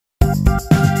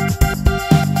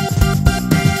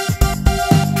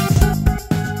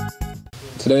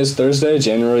Today is Thursday,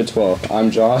 January 12th. I'm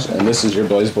Josh, and this is your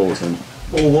Blaze Bulletin.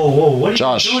 Whoa, what are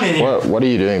Josh, you doing in here? what are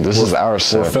you doing? This is our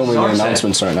set. We're filming the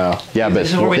announcements right now. Yeah, but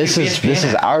this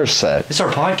is our set. This is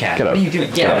our podcast. Get up. What are you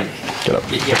doing? Get out. Get up.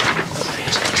 Get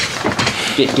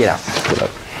out. Get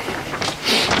up.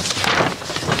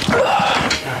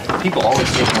 People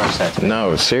always take our set.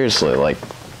 No, seriously, like,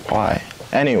 why?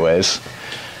 Anyways,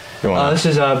 this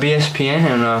is BSPN,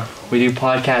 and we do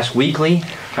podcasts weekly,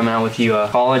 coming out with you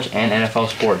college and NFL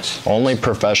sports. only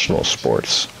professional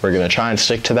sports. We're gonna try and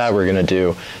stick to that. We're gonna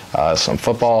do some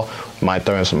football. Might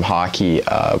throw in some hockey.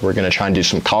 We're gonna try and do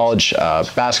some college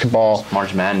basketball.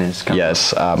 March Madness.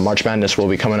 Yes, March Madness will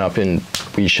be coming up, and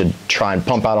we should try and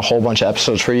pump out a whole bunch of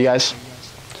episodes for you guys.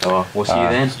 So we'll see you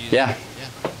then. Yeah.